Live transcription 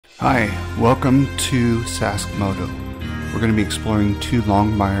Hi, welcome to Saskmoto. We're going to be exploring two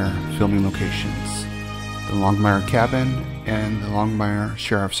Longmire filming locations, the Longmire Cabin and the Longmire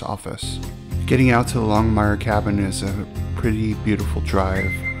Sheriff's Office. Getting out to the Longmire Cabin is a pretty beautiful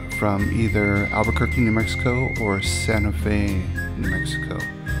drive from either Albuquerque, New Mexico or Santa Fe, New Mexico.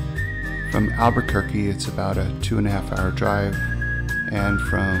 From Albuquerque, it's about a 2.5-hour drive, and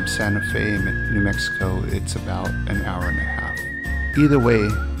from Santa Fe, New Mexico, it's about an hour and a half. Either way,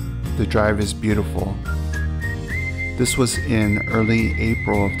 the drive is beautiful. This was in early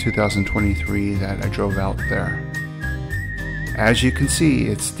April of 2023 that I drove out there. As you can see,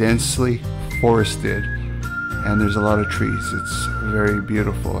 it's densely forested and there's a lot of trees. It's very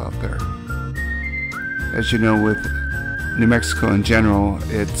beautiful out there. As you know, with New Mexico in general,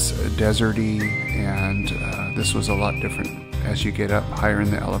 it's deserty, and this was a lot different as you get up higher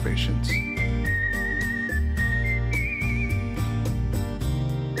in the elevations.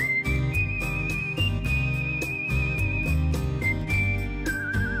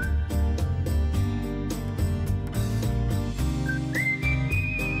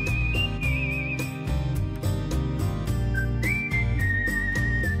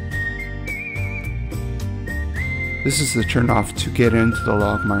 This is the turnoff to get into the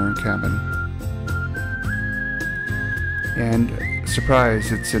Longmire Cabin. And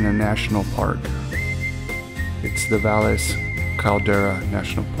surprise, it's in a national park. It's the Valles Caldera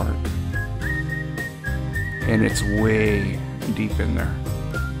National Park. And it's way deep in there.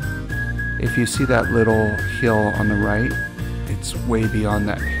 If you see that little hill on the right, it's way beyond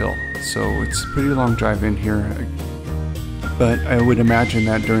that hill. So it's a pretty long drive in here. But I would imagine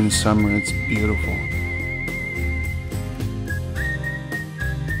that during the summer it's beautiful.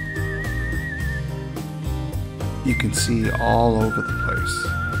 You can see all over the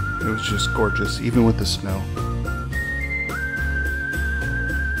place. It was just gorgeous, even with the snow.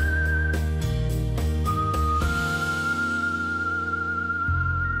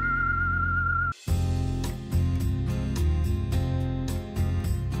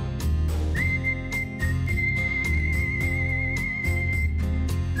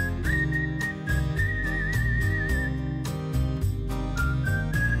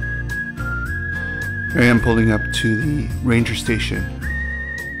 I am pulling up to the ranger station.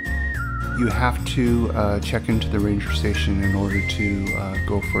 You have to check into the ranger station in order to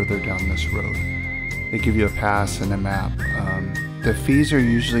go further down this road. They give you a pass and a map. The fees are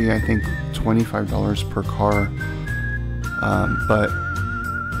usually, I think, $25 per car, but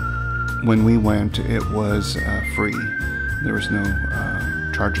when we went, it was free. There was no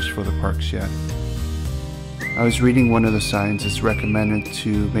charges for the parks yet. I was reading one of the signs. It's recommended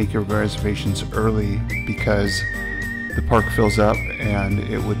to make your reservations early because the park fills up and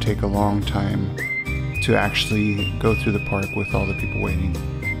it would take a long time to actually go through the park with all the people waiting.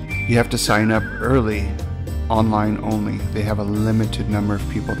 You have to sign up early, online only. They have a limited number of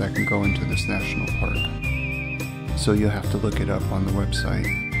people that can go into this national park. So you'll have to look it up on the website.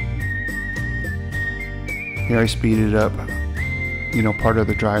 Here I speeded up, part of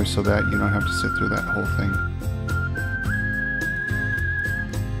the drive so that you don't have to sit through that whole thing.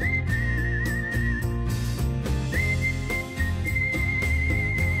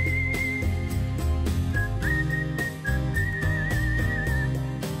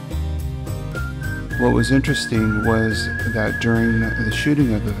 What was interesting was that during the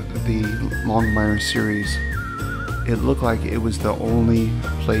shooting of the Longmire series, it looked like it was the only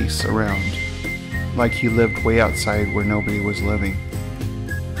place around. Like he lived way outside where nobody was living.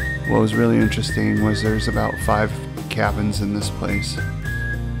 What was really interesting was there's about 5 cabins in this place.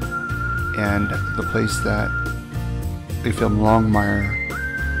 And the place that they filmed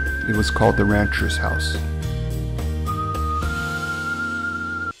Longmire, it was called the Rancher's House.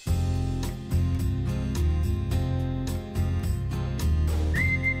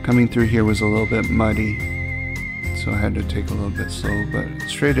 Coming through here was a little bit muddy, so I had to take a little bit slow, but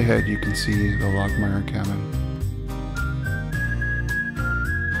straight ahead you can see the Longmire Cabin.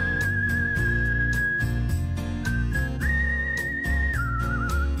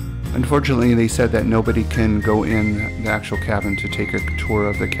 Unfortunately, they said that nobody can go in the actual cabin to take a tour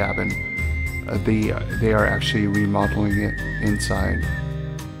of the cabin. They are actually remodeling it inside,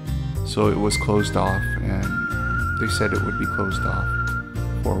 so it was closed off, and they said it would be closed off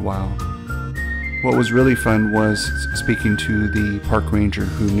for a while. What was really fun was speaking to the park ranger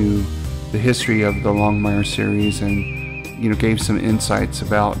who knew the history of the Longmire series and gave some insights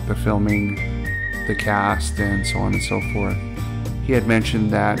about the filming, the cast, and so on and so forth. He had mentioned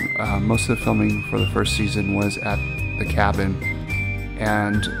that most of the filming for the first season was at the cabin,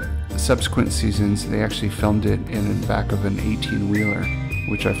 and subsequent seasons they actually filmed it in the back of an 18-wheeler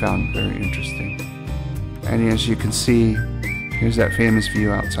which I found very interesting. And as you can see, here's that famous view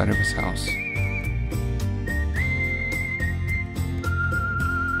outside of his house.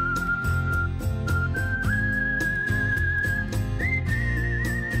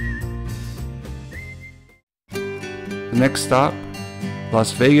 The next stop,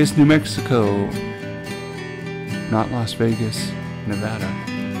 Las Vegas, New Mexico. Not Las Vegas, Nevada.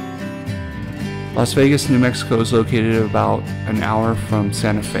 Las Vegas, New Mexico is located about an hour from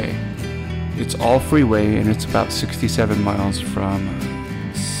Santa Fe. It's all freeway and it's about 67 miles from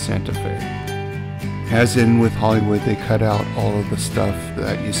Santa Fe. As in with Hollywood, they cut out all of the stuff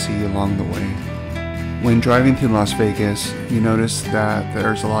that you see along the way. When driving through Las Vegas, you notice that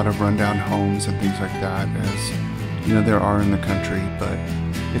there's a lot of rundown homes and things like that, as you know there are in the country, but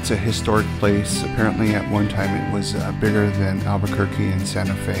it's a historic place. Apparently at one time it was bigger than Albuquerque and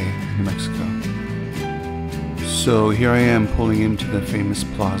Santa Fe, New Mexico. So here I am pulling into the famous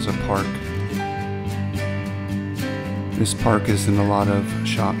Plaza Park. This park is in a lot of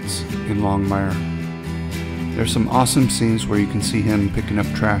shots in Longmire. There's some awesome scenes where you can see him picking up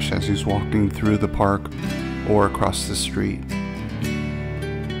trash as he's walking through the park or across the street.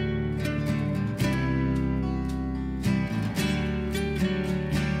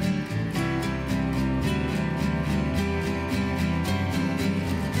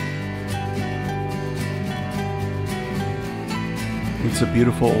 It's a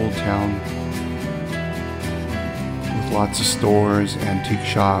beautiful old town with lots of stores, antique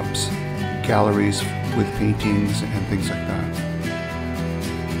shops, galleries with paintings and things like that.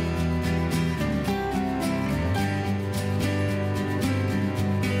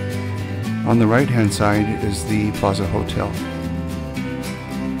 On the right hand side is the Plaza Hotel,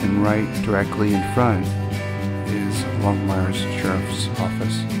 and right directly in front is Longmire's Sheriff's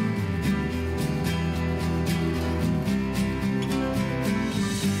Office.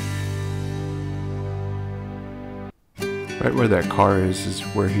 Right where that car is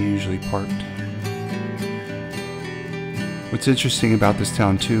where he usually parked. What's interesting about this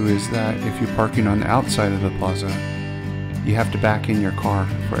town too is that if you're parking on the outside of the plaza, you have to back in your car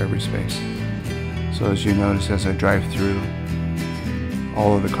for every space. So as you notice as I drive through,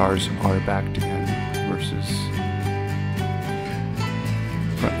 all of the cars are backed in versus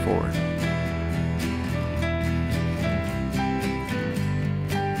front forward.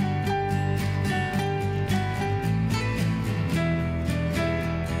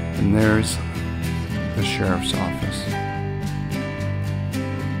 And there's the sheriff's office.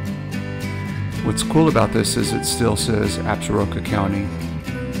 What's cool about this is it still says Absaroka County,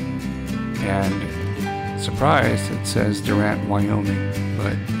 and surprise, it says Durant, Wyoming,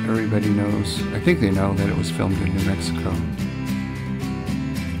 but everybody knows, I think they know that it was filmed in New Mexico.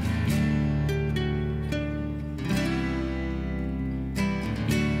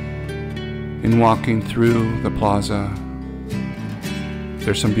 In walking through the plaza,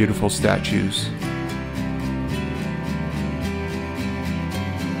 there's some beautiful statues.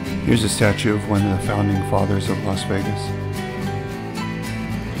 Here's a statue of one of the founding fathers of Las Vegas.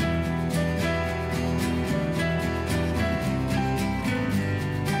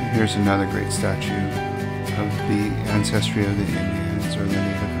 Here's another great statue of the ancestry of the Indians or the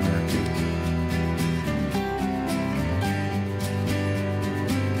Native Americans.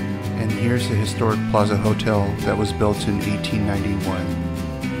 And here's the historic Plaza Hotel that was built in 1891.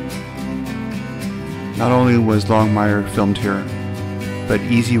 Not only was Longmire filmed here, but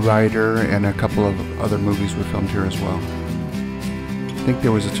Easy Rider and a couple of other movies were filmed here as well. I think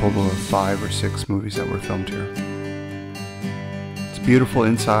there was a total of 5 or 6 movies that were filmed here. It's beautiful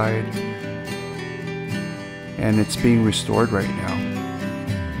inside, and it's being restored right now,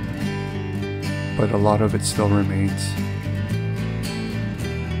 but a lot of it still remains.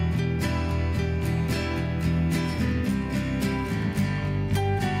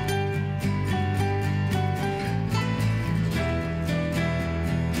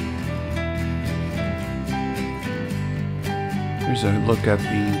 Here's a look at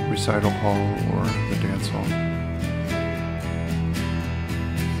the recital hall or the dance hall.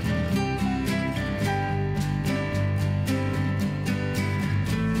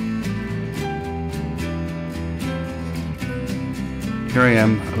 Here I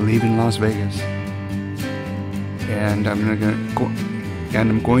am leaving Las Vegas, and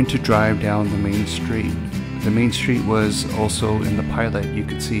I'm going to drive down the main street. The main street was also in the pilot. You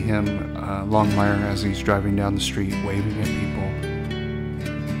could see him, Longmire, as he's driving down the street, waving at people.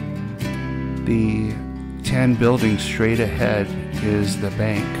 The tan building straight ahead is the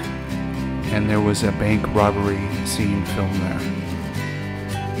bank, and there was a bank robbery scene filmed there.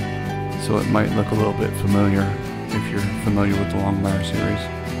 So it might look a little bit familiar if if you're familiar with the Longmire series.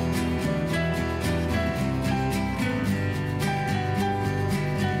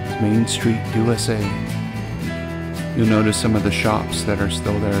 Main Street, USA. You'll notice some of the shops that are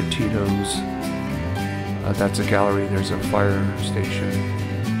still there. Tito's, that's a gallery, there's a fire station,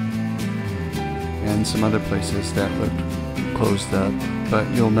 and some other places that look closed up, but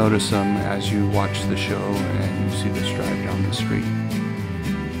you'll notice them as you watch the show and you see this drive down the street.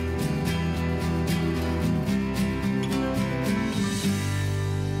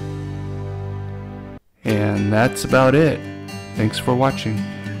 And that's about it. Thanks for watching.